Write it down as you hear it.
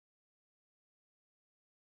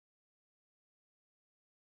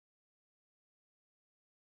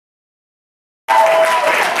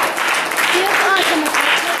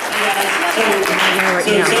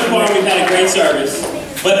So far we've had a great service,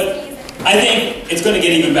 but I think it's going to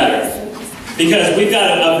get even better because we've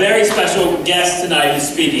got a very special guest tonight who's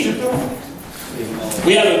speaking.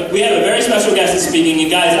 We have a very special guest who's speaking,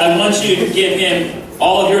 and guys, I want you to give him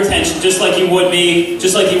all of your attention, just like you would me,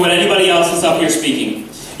 just like you would anybody else that's up here speaking.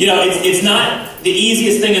 You know, it's not the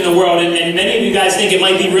easiest thing in the world, and many of you guys think it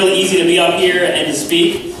might be really easy to be up here and to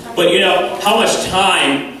speak, but you know, how much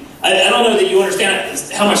time, I don't know that you understand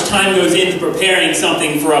how much time goes into preparing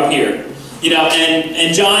something for up here. You know,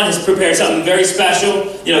 and John has prepared something very special.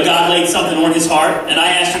 You know, God laid something on his heart, and I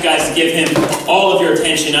asked you guys to give him all of your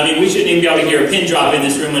attention. I mean, we shouldn't even be able to hear a pin drop in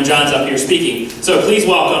this room when John's up here speaking. So please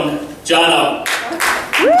welcome John up.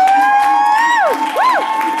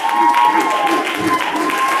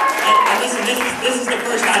 And listen, this is the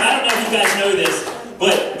first time, I don't know if you guys know this,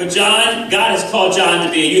 but John, God has called John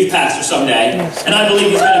to be a youth pastor someday, and I believe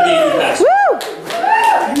he's going to be a youth pastor.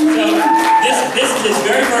 So this is his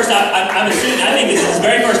very first, I think this is his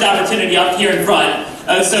very first opportunity up here in front.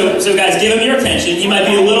 So guys, give him your attention. He might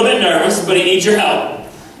be a little bit nervous, but he needs your help.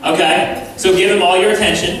 Okay? So give him all your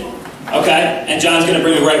attention. Okay? And John's going to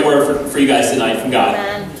bring the right word for you guys tonight from God.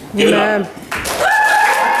 Amen. Give it up.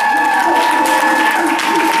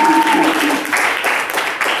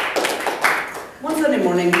 One Sunday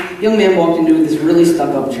morning, a young man walked into this really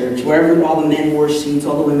stuck-up church where all the men wore suits,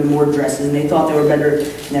 all the women wore dresses, and they thought they were better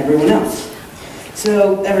than everyone else.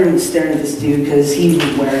 So everyone was staring at this dude because he was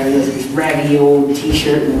wearing this raggedy old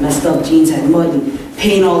t-shirt and messed up jeans, had mud and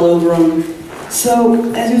paint all over him. So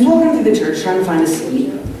as he was walking through the church trying to find a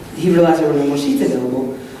seat, he realized there were no more seats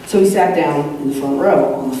available. So he sat down in the front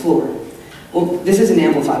row on the floor. Well, this isn't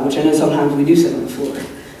amplified, which I know sometimes we do sit on the floor.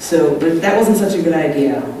 So, but that wasn't such a good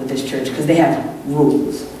idea with this church because they have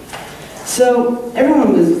rules. So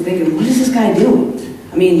everyone was thinking, what is this guy doing?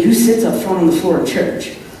 I mean, who sits up front on the floor of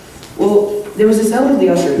church? Well, there was this elderly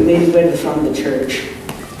usher who made his way to the front of the church,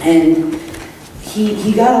 and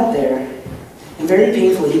he got up there, and very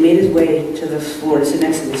painfully he made his way to the floor to sit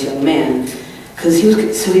next to this young man, so he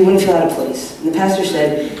wouldn't feel out of place. And the pastor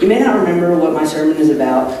said, "You may not remember what my sermon is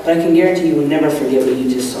about, but I can guarantee you will never forget what you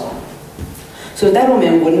just saw." So if that old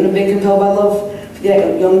man wouldn't have been compelled by love for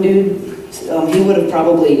that young dude, he would have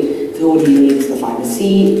probably told he needs to find a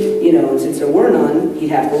seat, you know, and since there were none, he'd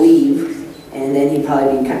have to leave. And then he'd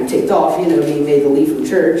probably be kind of ticked off, you know, being made to leave from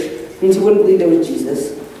church. Which means he wouldn't believe there was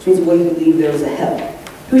Jesus. Which means he wouldn't believe there was a hell.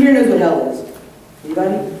 Who here knows what hell is?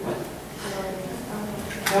 Anybody?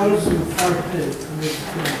 Hell is a fire pit.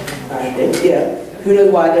 Fire pit, yeah. Who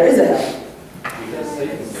knows why there is a hell?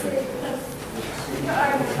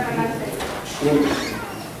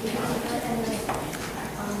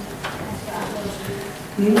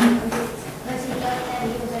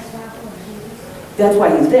 That's why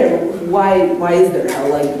he's there. Why is there hell?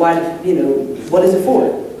 Like, why, you know, what is it for?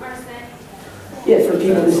 Yeah, for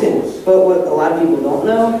people to sin. But what a lot of people don't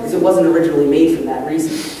know is it wasn't originally made for that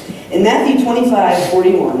reason. In Matthew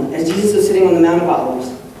 25:41, as Jesus was sitting on the Mount of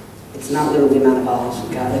Olives, it's not literally Mount of Olives,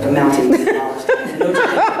 God, like a mountain of olives.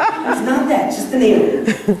 It's not that, it's just the name of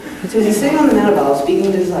it. So as he's sitting on the Mount of Olives,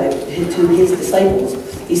 speaking to his disciples,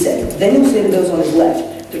 he said, "Then he'll say to those on his left,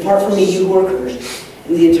 'Depart from me, you who are cursed,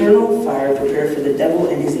 in the eternal fire prepared for the devil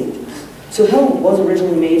and his angels.'" So hell was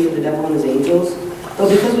originally made for the devil and his angels, but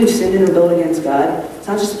because we've sinned and rebelled against God, it's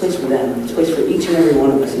not just a place for them, it's a place for each and every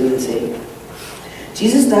one of us who is saved.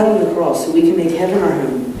 Jesus died on the cross so we can make heaven our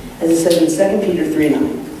home, as it says in 2 Peter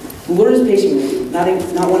 3:9. The Lord is patient with you, not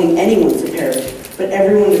wanting anyone to perish, but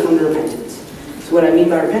everyone to come to repentance. So what I mean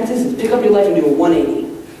by repentance is pick up your life and do a 180.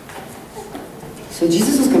 So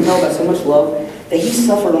Jesus was compelled by so much love that he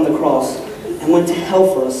suffered on the cross and went to hell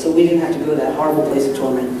for us so we didn't have to go to that horrible place of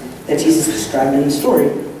torment that Jesus described in the story,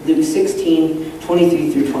 Luke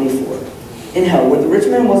 16:23-24. In hell, where the rich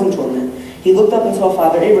man was in torment, he looked up and saw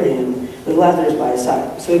Father Abraham with Lazarus by his side.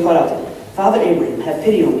 So he called out to him, "Father Abraham, have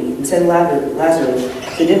pity on me, and send Lazarus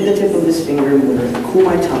to dip the tip of his finger in water and cool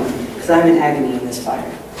my tongue, because I'm in agony in this fire."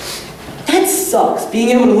 That sucks, being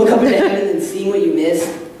able to look up into heaven and seeing what you missed.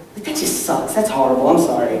 Like, that just sucks, that's horrible, I'm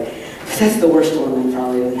sorry. That's the worst torment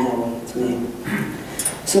probably in hell to me.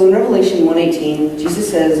 So in Revelation 1:18, Jesus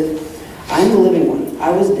says, "I am the living one.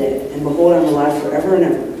 I was dead, and behold, I am alive forever and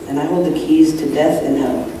ever, and I hold the keys to death and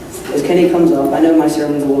hell." As Kenny comes up, I know my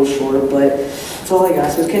sermon's a little short, but that's all I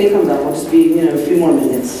got. So as Kenny comes up, I'll just be, a few more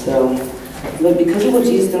minutes. So, but because of what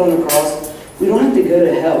Jesus did on the cross, we don't have to go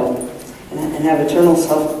to hell and have eternal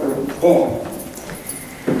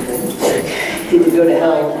He could go to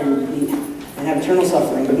hell and have eternal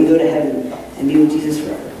suffering, but we can go to heaven and be with Jesus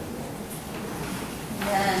forever.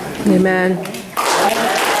 Amen.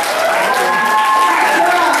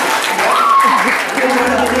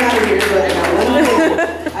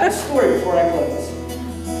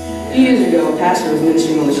 ago, a pastor was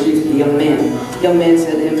ministering on the street with a young man. The young man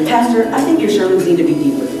said to him, "Pastor, I think your sermons need to be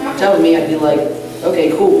deeper." If that was me, I'd be like,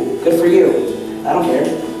 "Okay, cool, good for you. I don't care,"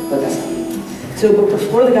 but that's not me. So, but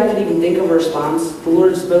before the guy could even think of a response, the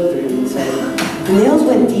Lord spoke through him and said, "The nails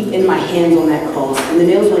went deep in my hands on that cross, and the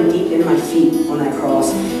nails went deep in my feet on that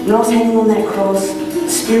cross. When I was hanging on that cross, the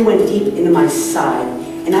spear went deep into my side,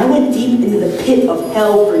 and I went deep into the pit of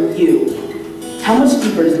hell for you." How much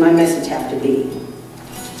deeper does my message have to be?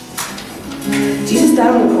 Jesus died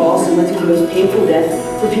on the cross and went through the most painful death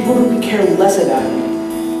for people who could care less about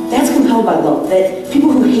him. That's compelled by love. That people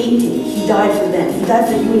who hate him, he died for them. He died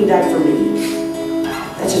for you and he died for me.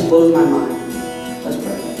 That just blows my mind. Let's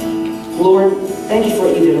pray. Lord, thank you for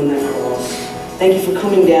what you did on that cross. Thank you for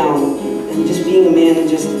coming down and just being a man and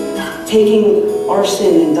just taking our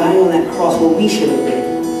sin and dying on that cross where we should have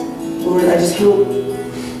been. Lord, I just hope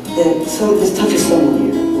that this touches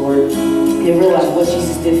someone here, Lord. They realize what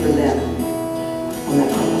Jesus did for them on that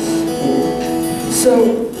cross. Amen. So,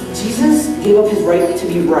 Jesus gave up his right to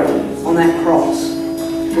be right on that cross.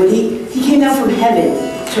 When he came down from heaven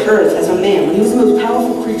to earth as a man, when he was the most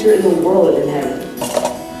powerful creature in the world in heaven.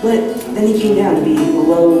 But then he came down to be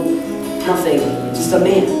below nothing, just a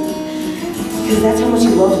man. Because that's how much he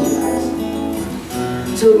loves you guys.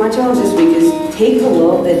 So my challenge this week is take the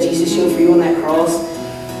love that Jesus showed for you on that cross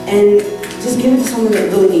and just give it to someone that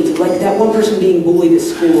really needs it. Like that one person being bullied at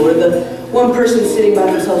school, or the one person sitting by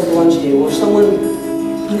themselves at lunch table, or someone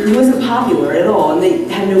who isn't popular at all and they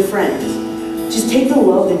have no friends. Just take the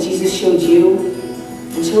love that Jesus showed you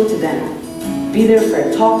and show it to them. Be their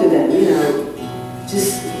friend. Talk to them. You know,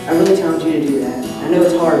 I really challenge you to do that. I know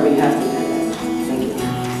it's hard, but you have to do that.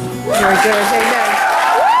 Thank you.